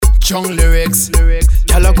Chung lyrics.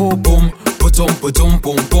 Gyal go boom, putum putum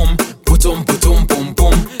pum pum, putum putum pum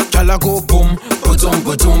pum. Gyal go boom, putum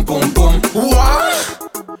putum pum pum. What?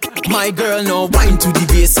 My girl no wine to the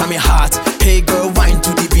bass of me heart. Hey girl, wine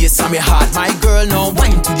to the bass of me heart. My girl no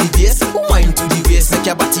wine to the bass, wine to the bass. Make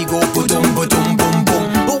your body go putum putum pum pum.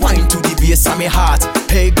 Wine to the bass of me heart.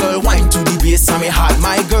 Hey girl, wine to the bass of me heart.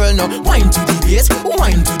 My girl no wine to the bass,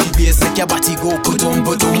 wine to the bass. Make your body go putum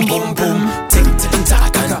putum pum pum. Tick tick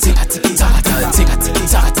tack and tick tick tack and tick tick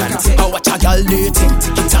tack and tick. How watch a girl do tick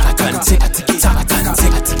tick tack and tick tick tack and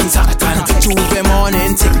tick tick tack and Tuesday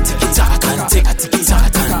morning tick tick tack and tick tick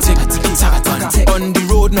tack and tick tick tack and on the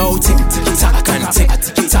road now tick tick tack and tick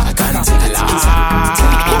tick tack and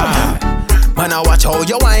man, I watch how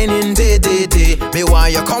you whining day. Me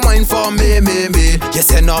want you come wine for me. You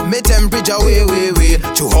send up me temperature way.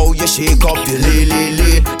 To how you shake up your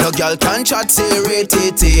lay. No girl can chat say rate.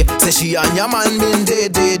 Say she and your man been day.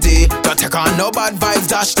 Don't take on no bad vibes,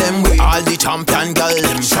 dash them way. All the champion girl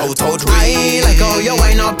them shout out I like how you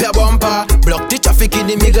wine up your bumper. Block the traffic in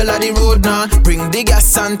the middle of the road now. Bring the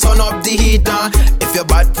gas and turn up the heat now. If you're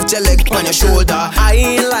bad, put your leg on your shoulder.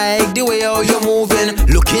 I like the way how you're moving,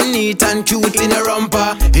 looking neat and cute in a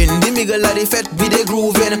romper. In the middle of the fete with the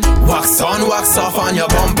grooving. Wax on, wax off on your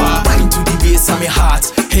bumper. Wine to the bass of me heart.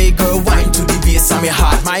 Hey girl, wine to the bass of me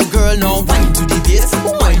heart. My girl, no wine to the bass,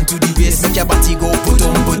 wine to the bass. Make your body go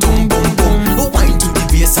putum putum boom boom. Wine to the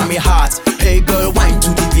bass of me heart. Hey girl, wine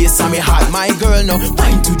to the bass of me heart. My girl, no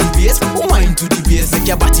wine to the bass, wine to the bass. Make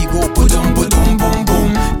your body go putum putum boom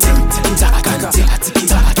boom. Tick tick tack and tick tick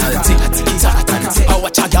tack and tick tick tack and tick. How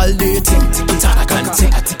watch a girl do tick tick tack and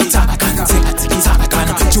tick tick tack and tick tick tack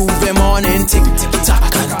and Tuesday morning tick tick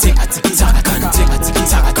tack and tick tick tack and tick tick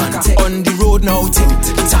tack and on the road now tick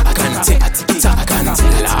tick tack and tick tick tack and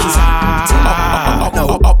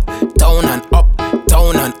up, down and up,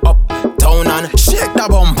 down and up, down and shake the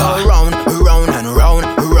bumper round and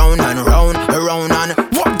round and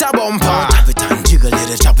walk the bumper. Chop it and jiggle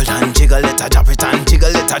it, chop it and jiggle it, chop it and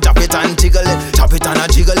jiggle it, chop it and jiggle it, chop it and a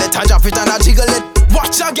jiggle it, chop it and a jiggle it.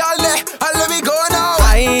 Watch a girl there and let me go now.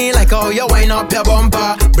 I like how you wind up your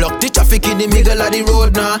bumper. Block the traffic in the middle of the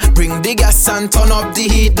road now. Bring the gas and turn up the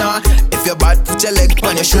heat now. If you're bad, put your leg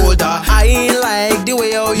on your shoulder. I like the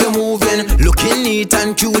way how you're moving, looking neat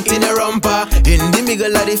and cute in a romper. In the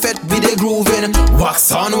middle of the fete with the grooving.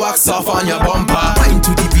 Wax on, wax off on your bumper. Wine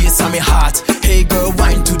to the bass of me heart. Hey girl,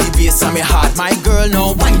 wine to the bass of me heart. My girl,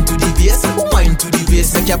 no wine to the bass, wine to the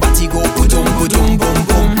bass. Make your body go putum putum boom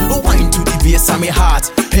boom. Wine to the bass of me heart.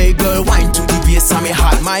 Hey girl, wine to the bass of me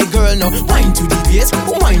heart. My girl, no wine to the bass,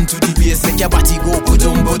 wine to the bass. Make your body go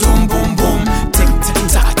putum putum boom boom. Tick tick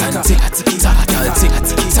tack and tick tick tack and tick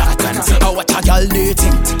tick tack and how what a girl do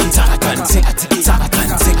tick tick tack and tick tick tack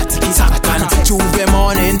and tick tick tack and Tuesday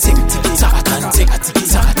morning tick tick tack and tick tick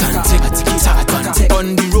tack and tick tick tack and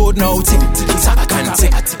on the road now tick tick tack and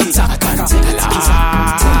tick tick tack and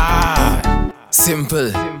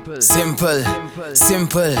simple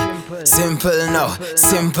now,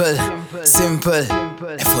 simple,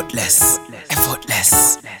 effortless,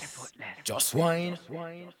 just wine.